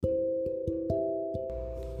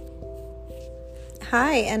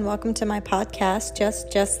Hi, and welcome to my podcast,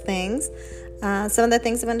 Just Things. Some of the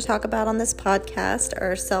things I'm going to talk about on this podcast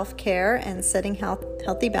are self-care and setting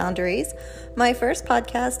healthy boundaries. My first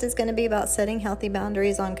podcast is going to be about setting healthy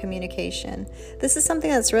boundaries on communication. This is something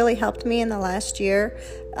that's really helped me in the last year,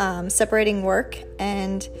 separating work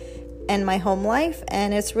and my home life,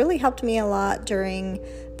 and it's really helped me a lot during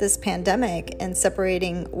this pandemic and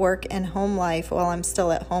separating work and home life while I'm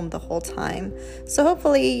still at home the whole time. So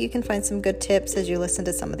hopefully you can find some good tips as you listen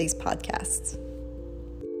to some of these podcasts.